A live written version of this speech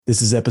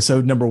This is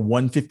episode number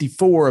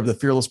 154 of the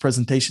Fearless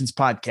Presentations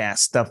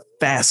podcast, the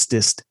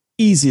fastest,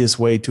 easiest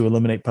way to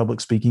eliminate public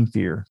speaking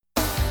fear.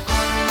 Want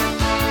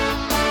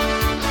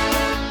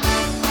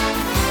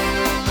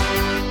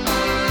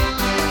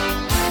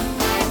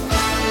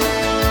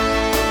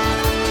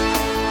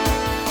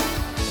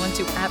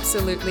to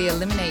absolutely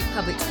eliminate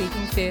public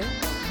speaking fear?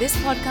 This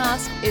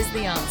podcast is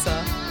the answer.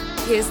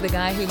 Here's the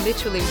guy who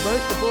literally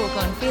wrote the book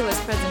on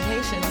Fearless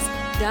Presentations,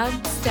 Doug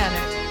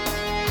Staneart.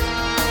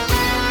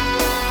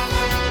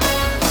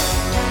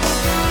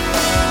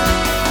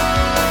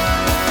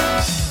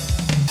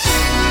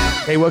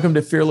 Hey, welcome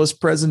to Fearless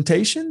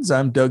Presentations.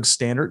 I'm Doug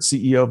Staneart,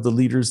 CEO of the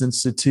Leaders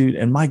Institute,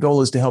 and my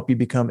goal is to help you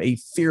become a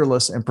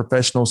fearless and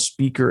professional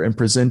speaker and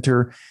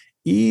presenter,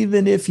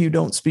 even if you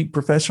don't speak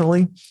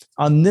professionally.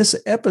 On this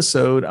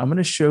episode, I'm going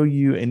to show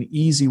you an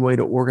easy way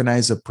to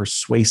organize a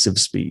persuasive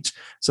speech.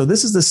 So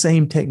this is the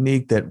same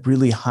technique that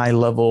really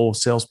high-level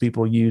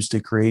salespeople use to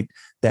create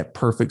that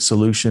perfect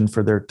solution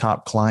for their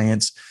top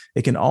clients.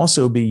 It can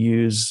also be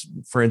used,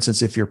 for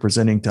instance, if you're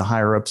presenting to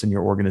higher ups in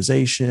your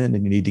organization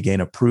and you need to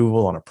gain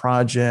approval on a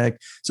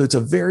project. So it's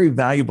a very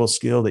valuable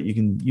skill that you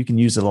can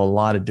use it a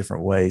lot of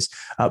different ways.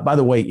 By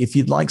the way, if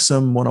you'd like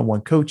some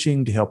one-on-one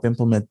coaching to help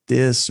implement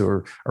this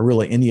or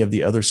really any of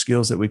the other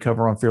skills that we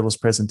cover on Fearless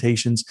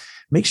Presentations,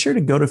 make sure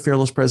to go to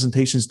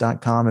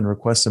fearlesspresentations.com and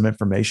request some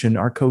information.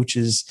 Our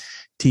coaches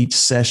teach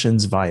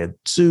sessions via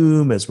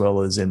Zoom as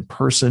well as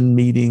in-person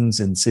meetings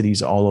in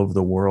cities all over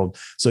the world.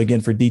 So again,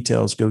 for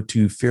details, go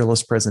to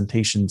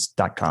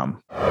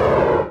fearlesspresentations.com.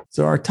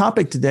 So our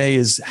topic today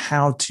is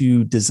how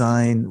to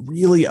design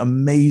really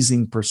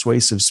amazing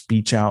persuasive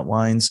speech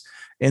outlines.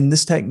 And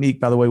this technique,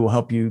 by the way, will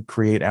help you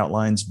create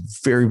outlines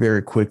very,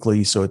 very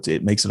quickly. So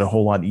it makes it a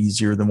whole lot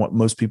easier than what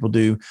most people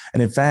do.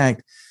 And in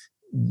fact,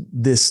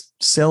 this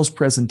sales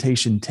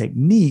presentation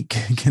technique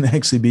can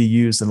actually be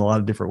used in a lot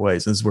of different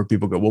ways. This is where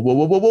people go,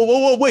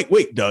 whoa,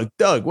 wait, Doug,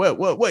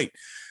 wait.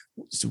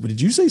 So did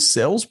you say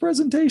sales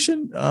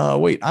presentation?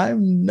 Wait,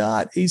 I'm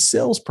not a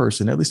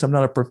salesperson. At least I'm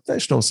not a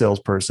professional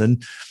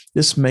salesperson.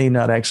 This may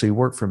not actually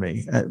work for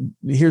me.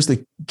 Here's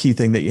the key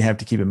thing that you have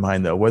to keep in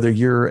mind, though. Whether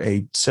you're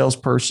a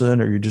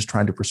salesperson or you're just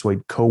trying to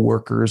persuade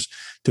coworkers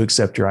to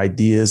accept your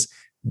ideas,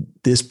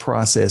 this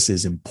process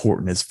is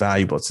important. It's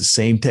valuable. It's the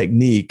same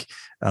technique.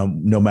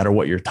 No matter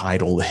what your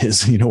title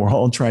is, we're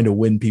all trying to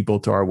win people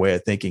to our way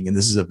of thinking. And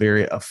this is a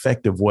very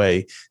effective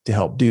way to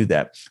help do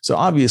that. So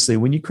obviously,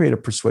 when you create a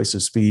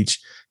persuasive speech,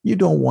 you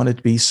don't want it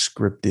to be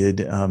scripted.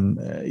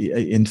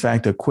 In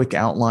fact, a quick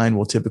outline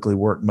will typically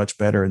work much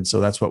better. And so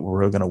that's what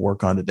we're going to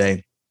work on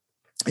today.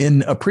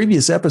 In a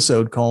previous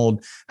episode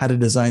called How to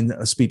Design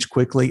a Speech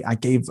Quickly, I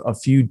gave a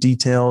few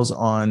details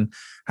on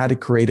how to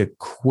create a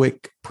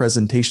quick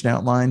presentation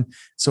outline.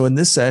 So in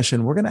this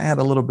session, we're going to add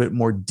a little bit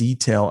more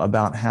detail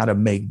about how to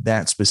make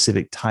that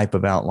specific type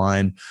of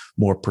outline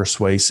more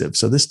persuasive.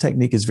 So this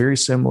technique is very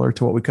similar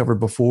to what we covered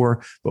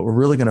before, but we're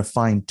really going to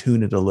fine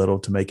tune it a little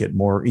to make it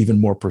even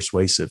more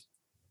persuasive.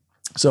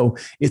 So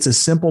it's a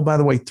simple, by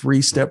the way,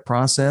 3-step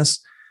process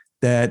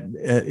that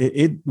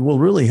it will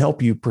really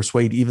help you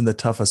persuade even the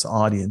toughest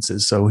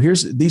audiences. So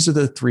these are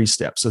the 3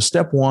 steps. So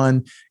step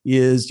 1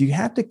 is you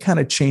have to kind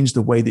of change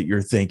the way that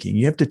you're thinking.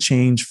 You have to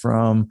change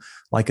from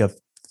like a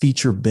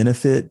feature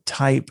benefit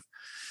type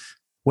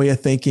way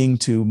of thinking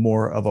to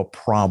more of a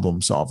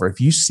problem solver.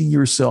 If you see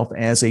yourself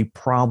as a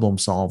problem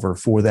solver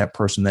for that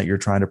person that you're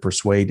trying to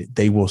persuade,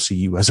 they will see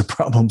you as a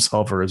problem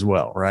solver as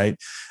well, right?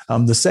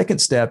 The second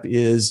step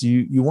is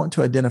you want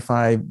to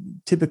identify,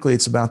 typically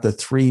it's about the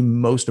 3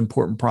 most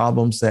important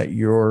problems that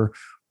your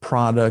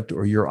product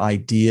or your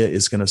idea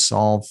is going to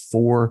solve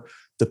for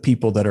the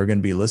people that are going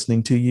to be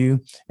listening to you.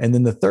 And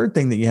then the third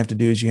thing that you have to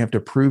do is you have to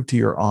prove to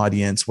your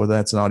audience, whether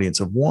that's an audience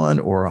of 1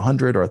 or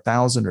 100 or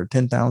 1,000 or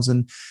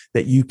 10,000,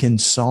 that you can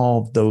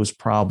solve those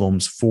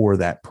problems for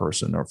that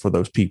person or for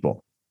those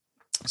people.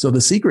 So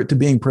the secret to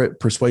being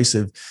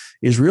persuasive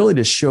is really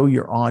to show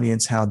your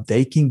audience how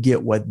they can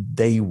get what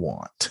they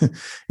want.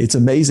 It's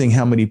amazing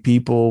how many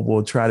people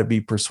will try to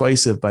be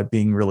persuasive by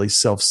being really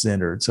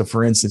self-centered. So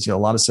for instance, a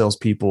lot of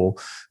salespeople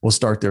will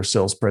start their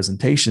sales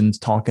presentations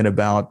talking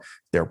about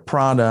their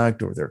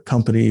product or their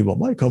company. Well,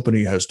 my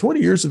company has 20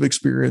 years of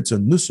experience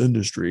in this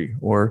industry,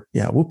 or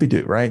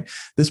whoopie-doo, right?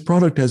 This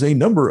product has a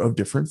number of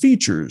different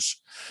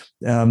features.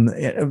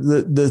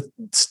 The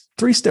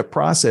 3-step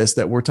process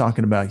that we're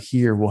talking about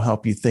here will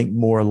help you think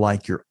more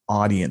like your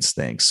audience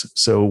thinks.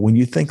 So when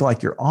you think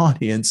like your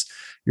audience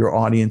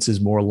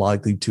is more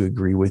likely to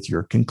agree with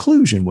your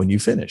conclusion when you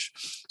finish.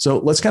 So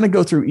let's kind of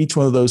go through each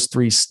one of those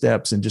 3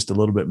 steps in just a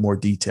little bit more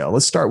detail.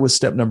 Let's start with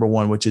step number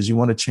 1, which is you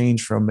want to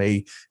change from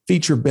a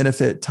feature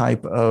benefit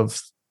type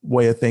of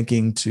way of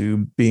thinking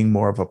to being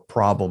more of a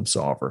problem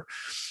solver.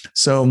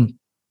 So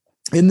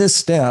in this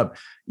step,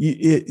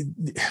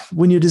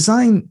 when you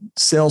design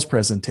sales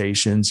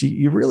presentations,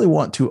 you really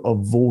want to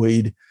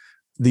avoid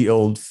the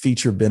old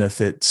feature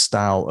benefit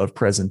style of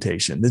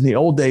presentation. In the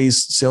old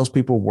days,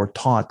 salespeople were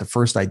taught to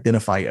first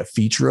identify a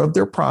feature of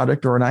their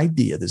product or an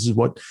idea. This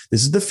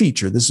is the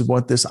feature. This is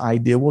what this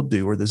idea will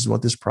do, or this is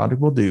what this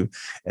product will do,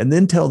 and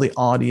then tell the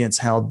audience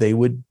how they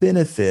would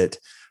benefit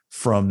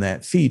from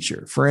that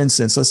feature. For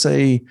instance, let's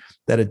say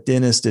that a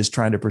dentist is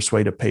trying to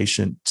persuade a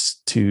patient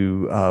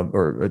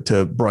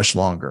to brush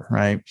longer,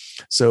 right?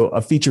 So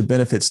a feature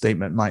benefit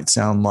statement might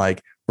sound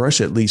like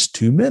brush at least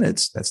 2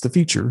 minutes. That's the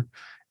feature.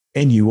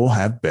 And you will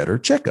have better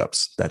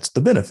checkups. That's the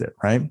benefit,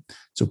 right?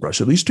 So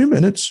brush at least 2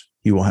 minutes,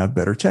 you will have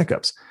better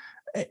checkups.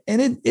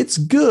 And it's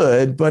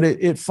good, but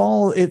it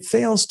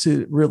fails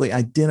to really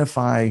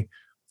identify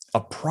a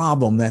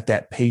problem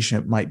that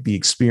patient might be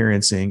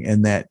experiencing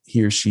and that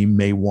he or she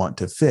may want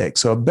to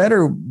fix. So a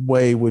better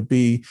way would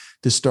be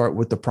to start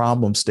with the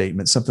problem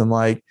statement, something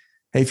like,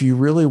 hey, if you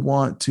really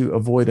want to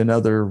avoid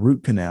another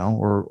root canal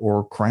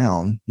or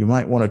crown, you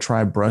might want to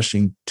try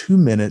brushing 2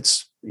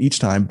 minutes each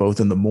time, both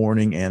in the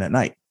morning and at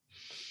night.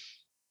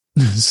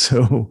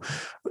 So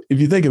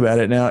if you think about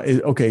it now,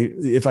 okay,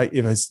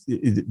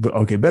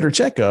 better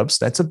checkups,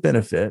 that's a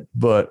benefit,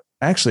 but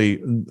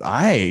actually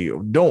I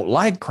don't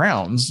like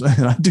crowns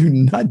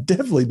and I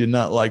definitely do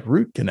not like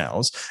root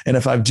canals. And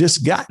if I've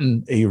just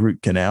gotten a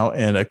root canal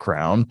and a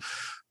crown,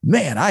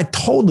 man, I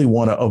totally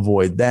want to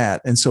avoid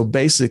that. And so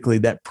basically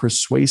that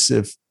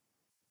persuasive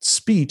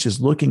speech is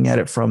looking at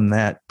it from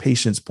that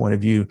patient's point of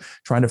view,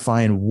 trying to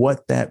find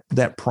what that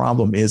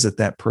problem is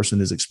that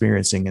person is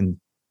experiencing and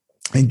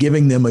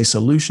giving them a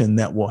solution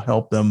that will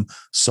help them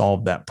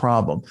solve that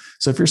problem.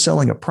 So if you're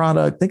selling a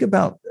product, think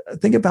about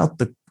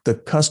the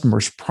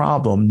customer's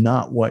problem,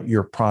 not what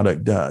your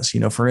product does.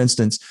 For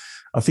instance,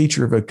 a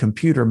feature of a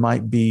computer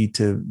might be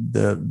to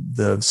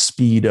the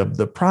speed of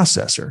the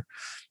processor.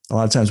 A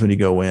lot of times when you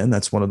go in,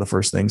 that's one of the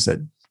first things that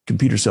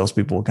computer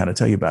salespeople will kind of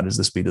tell you about is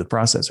the speed of the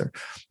processor.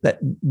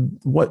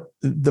 What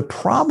the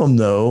problem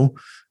though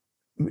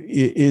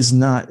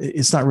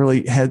doesn't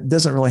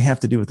really have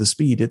to do with the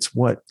speed. It's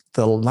what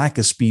the lack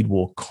of speed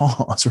will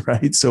cause,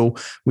 right? So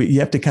you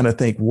have to kind of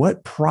think,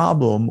 what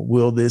problem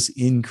will this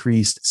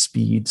increased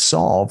speed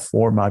solve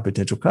for my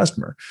potential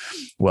customer?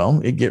 Well,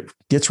 it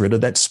gets rid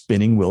of that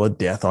spinning wheel of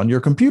death on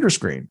your computer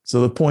screen. So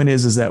the point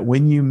is that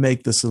when you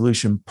make the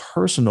solution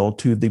personal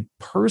to the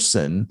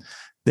person,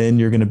 then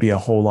you're going to be a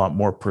whole lot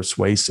more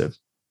persuasive.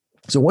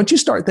 So once you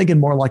start thinking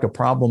more like a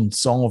problem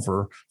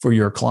solver for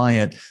your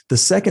client, the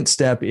second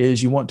step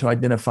is you want to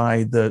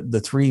identify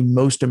the three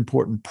most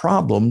important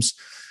problems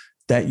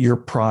that your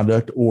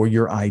product or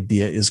your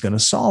idea is going to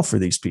solve for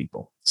these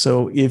people.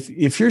 So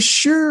if you're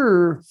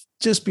sure,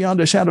 just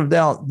beyond a shadow of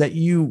doubt, that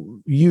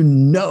you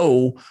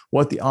know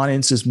what the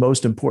audience's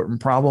most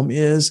important problem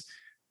is,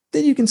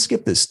 then you can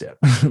skip this step.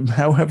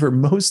 However,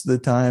 most of the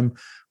time,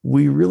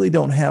 we really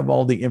don't have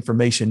all the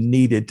information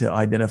needed to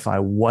identify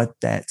what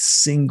that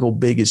single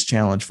biggest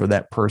challenge for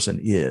that person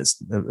is,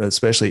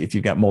 especially if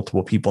you've got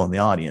multiple people in the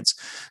audience.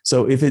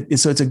 So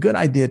it's a good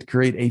idea to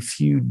create a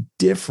few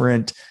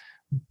different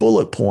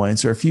bullet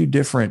points or a few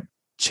different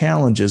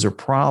challenges or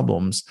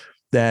problems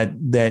that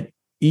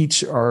your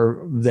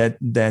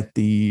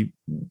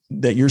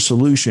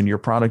solution, your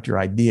product, your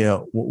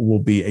idea will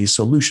be a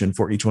solution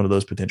for each one of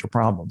those potential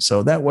problems.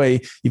 So that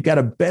way you've got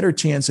a better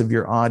chance of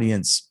your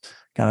audience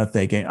kind of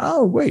thinking,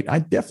 oh, wait, I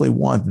definitely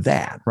want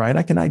that, right?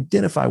 I can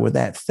identify with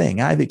that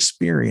thing. I've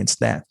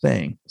experienced that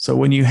thing. So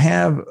when you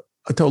have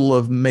a total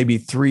of maybe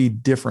 3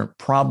 different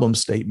problem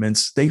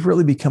statements, they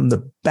really become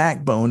the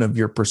backbone of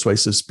your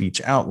persuasive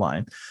speech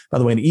outline. By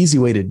the way, an easy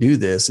way to do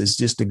this is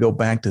just to go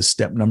back to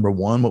step number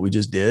 1, what we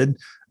just did,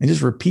 and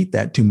just repeat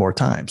that 2 more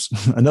times.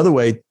 Another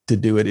way to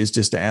do it is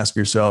just to ask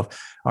yourself,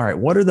 all right,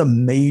 what are the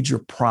major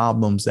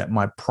problems that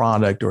my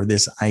product or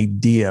this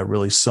idea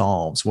really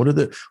solves?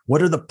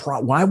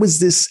 Why was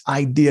this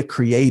idea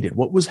created?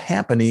 What was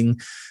happening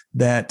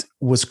that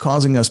was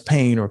causing us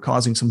pain or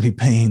causing somebody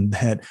pain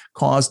that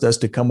caused us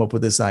to come up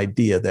with this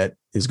idea that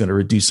is going to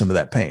reduce some of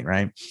that pain,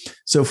 right?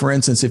 So for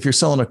instance, if you're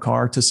selling a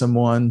car to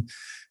someone,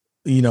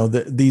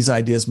 these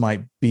ideas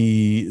might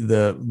be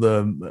the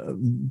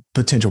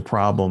potential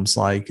problems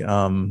like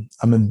I'm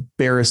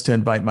embarrassed to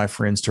invite my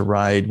friends to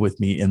ride with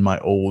me in my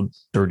old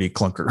dirty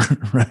clunker,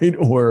 right?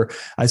 Or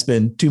I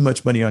spend too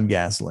much money on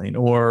gasoline,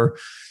 or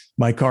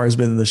my car has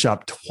been in the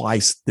shop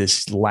twice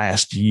this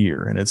last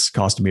year and it's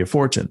costing me a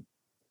fortune.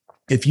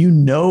 If you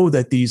know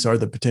that these are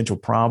the potential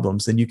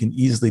problems, then you can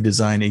easily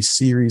design a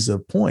series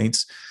of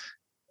points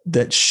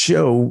that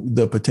show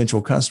the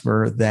potential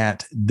customer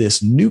that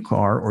this new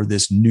car or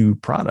this new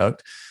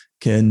product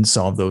can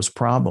solve those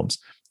problems.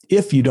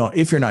 If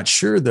you're not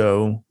sure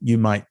though, you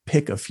might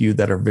pick a few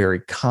that are very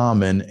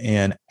common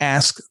and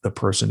ask the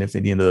person if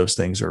any of those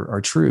things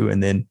are true,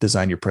 and then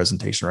design your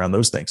presentation around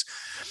those things.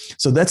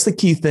 So that's the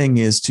key thing,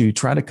 is to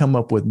try to come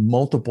up with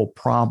multiple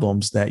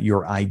problems that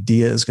your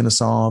idea is going to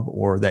solve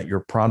or that your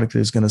product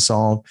is going to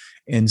solve,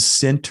 and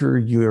center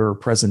your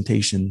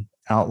presentation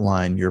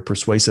outline, your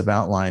persuasive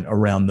outline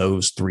around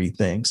those 3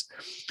 things.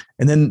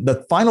 And then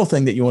the final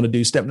thing that you want to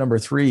do, step number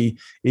 3,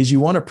 is you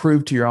want to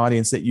prove to your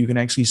audience that you can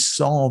actually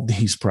solve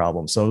these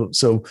problems.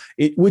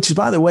 Which,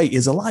 by the way,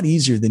 is a lot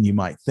easier than you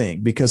might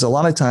think, because a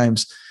lot of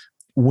times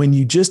when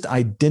you just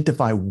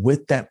identify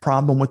with that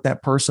problem with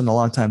that person, a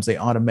lot of times they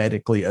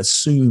automatically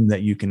assume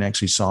that you can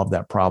actually solve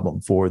that problem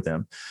for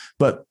them.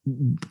 But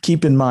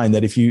keep in mind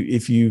that if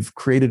you've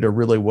created a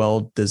really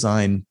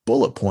well-designed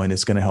bullet point,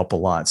 it's going to help a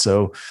lot.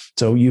 So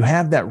you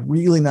have that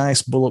really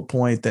nice bullet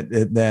point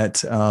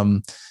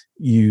that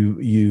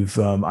you've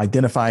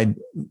identified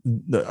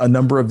a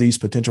number of these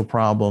potential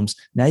problems.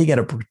 Now you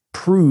got to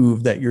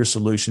prove that your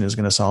solution is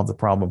going to solve the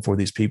problem for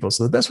these people.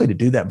 So the best way to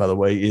do that, by the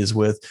way, is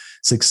with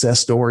success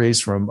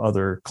stories from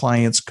other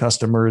clients,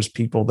 customers,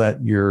 people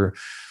that your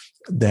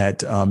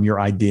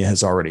idea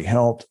has already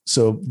helped.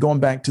 So going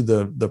back to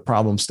the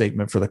problem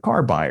statement for the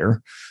car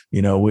buyer,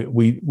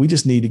 we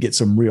just need to get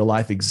some real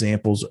life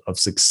examples of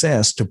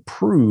success to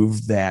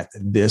prove that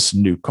this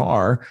new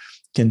car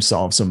can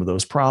solve some of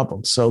those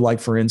problems. So like,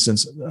 for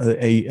instance,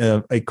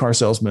 a car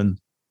salesman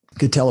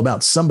could tell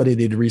about somebody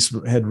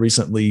that had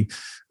recently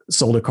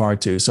sold a car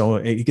to.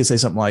 So he could say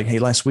something like, hey,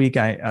 last week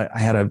I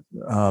had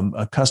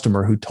a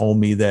customer who told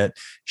me that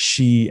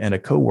she and a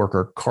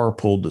coworker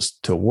carpooled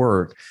to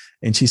work.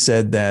 And she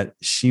said that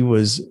she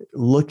was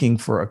looking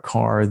for a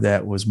car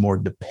that was more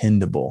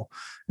dependable.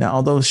 Now,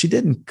 although she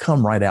didn't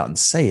come right out and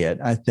say it,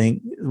 I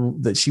think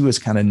that she was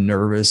kind of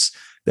nervous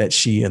that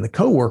she and the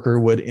coworker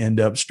would end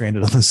up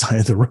stranded on the side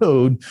of the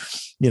road,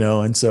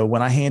 and so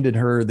when I handed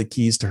her the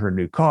keys to her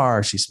new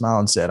car, she smiled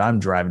and said, I'm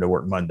driving to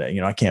work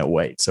Monday. I can't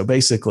wait. So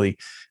basically,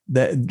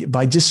 that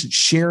by just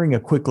sharing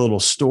a quick little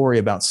story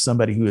about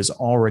somebody who has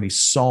already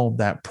solved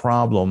that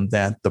problem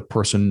that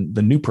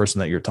the new person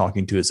that you're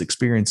talking to is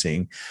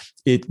experiencing,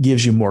 it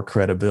gives you more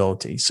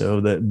credibility. So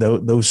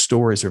those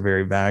stories are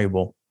very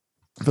valuable.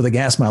 For the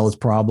gas mileage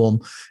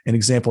problem, an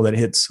example that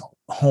hits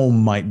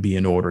home might be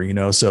in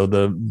order, so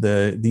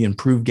the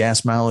improved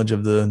gas mileage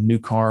of the new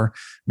car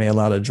may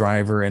allow the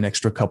driver an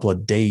extra couple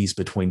of days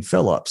between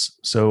fill-ups.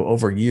 So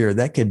over a year,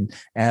 that could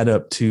add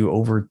up to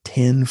over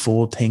 10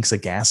 full tanks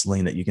of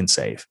gasoline that you can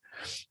save.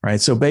 Right.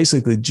 So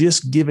basically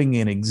just giving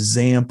an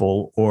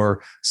example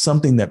or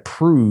something that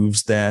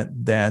proves that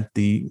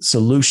the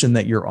solution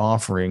that you're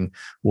offering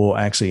will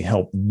actually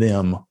help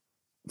them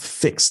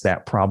fix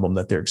that problem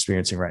that they're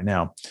experiencing right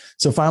now.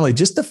 So finally,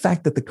 just the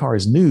fact that the car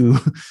is new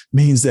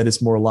means that it's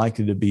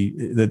likely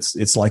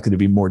to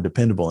be more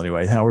dependable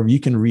anyway. However, you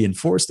can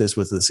reinforce this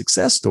with a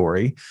success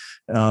story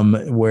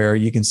where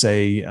you can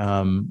say,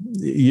 by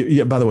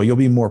the way, you'll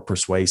be more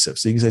persuasive.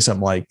 So you can say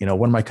something like,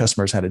 one of my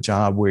customers had a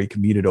job where he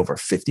commuted over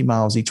 50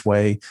 miles each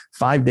way,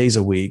 5 days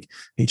a week.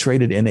 He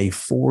traded in a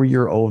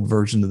 4-year-old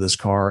version of this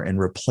car and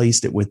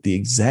replaced it with the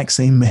exact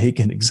same make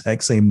and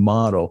exact same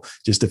model,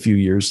 just a few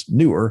years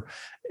newer.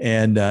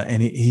 And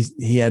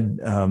he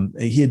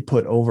had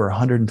put over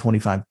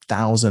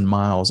 125,000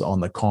 miles on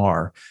the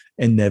car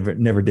and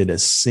never did a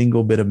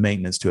single bit of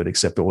maintenance to it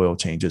except oil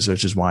changes,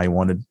 which is why he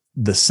wanted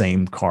the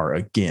same car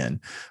again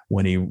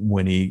when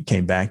he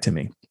came back to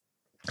me.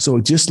 So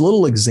just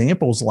little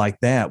examples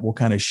like that will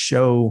kind of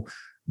show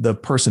the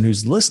person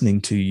who's listening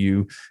to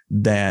you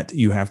that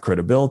you have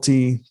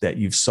credibility, that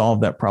you've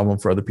solved that problem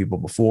for other people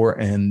before,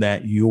 and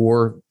that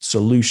your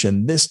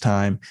solution this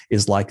time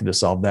is likely to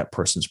solve that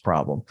person's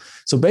problem.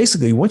 So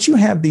basically, once you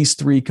have these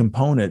 3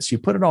 components, you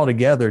put it all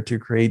together to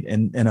create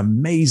an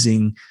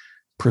amazing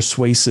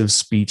persuasive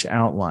speech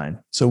outline.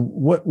 So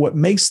what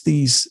makes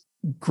these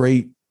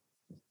great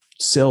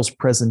sales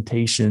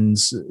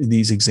presentations,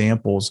 these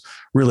examples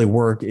really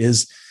work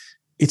is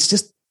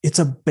it's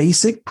a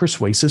basic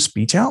persuasive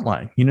speech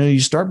outline. You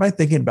start by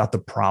thinking about the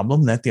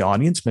problem that the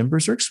audience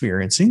members are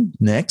experiencing.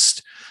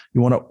 Next,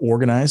 you want to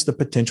organize the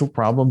potential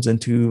problems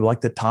into like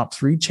the top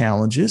 3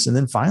 challenges. And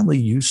then finally,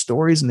 use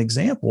stories and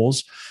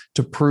examples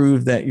to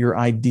prove that your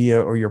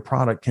idea or your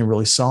product can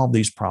really solve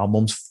these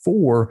problems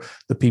for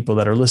the people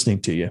that are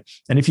listening to you.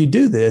 And if you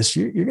do this,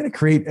 you're going to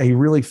create a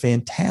really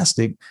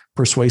fantastic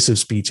persuasive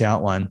speech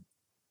outline.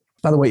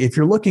 By the way, if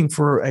you're looking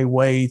for a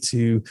way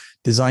to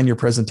design your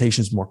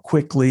presentations more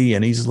quickly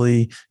and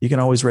easily, you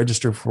can always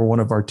register for one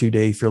of our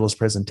 2-day Fearless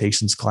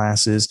Presentations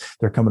classes.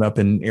 They're coming up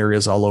in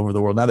areas all over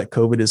the world. Now that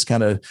COVID has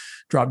kind of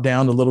dropped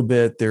down a little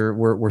bit,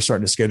 we're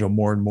starting to schedule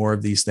more and more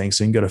of these things.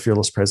 So you can go to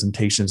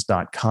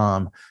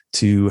fearlesspresentations.com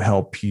to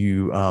help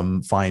you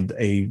find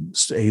a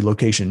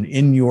location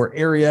in your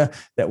area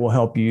that will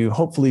help you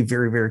hopefully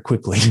very, very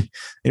quickly.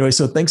 Anyway,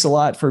 so thanks a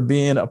lot for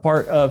being a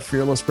part of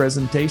Fearless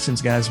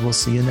Presentations, guys. We'll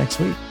see you next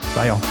week.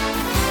 Bye, y'all.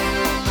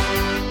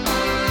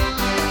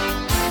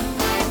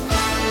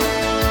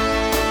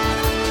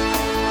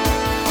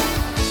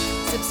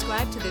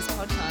 Subscribe to this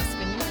podcast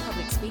for new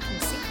public speaking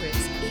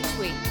secrets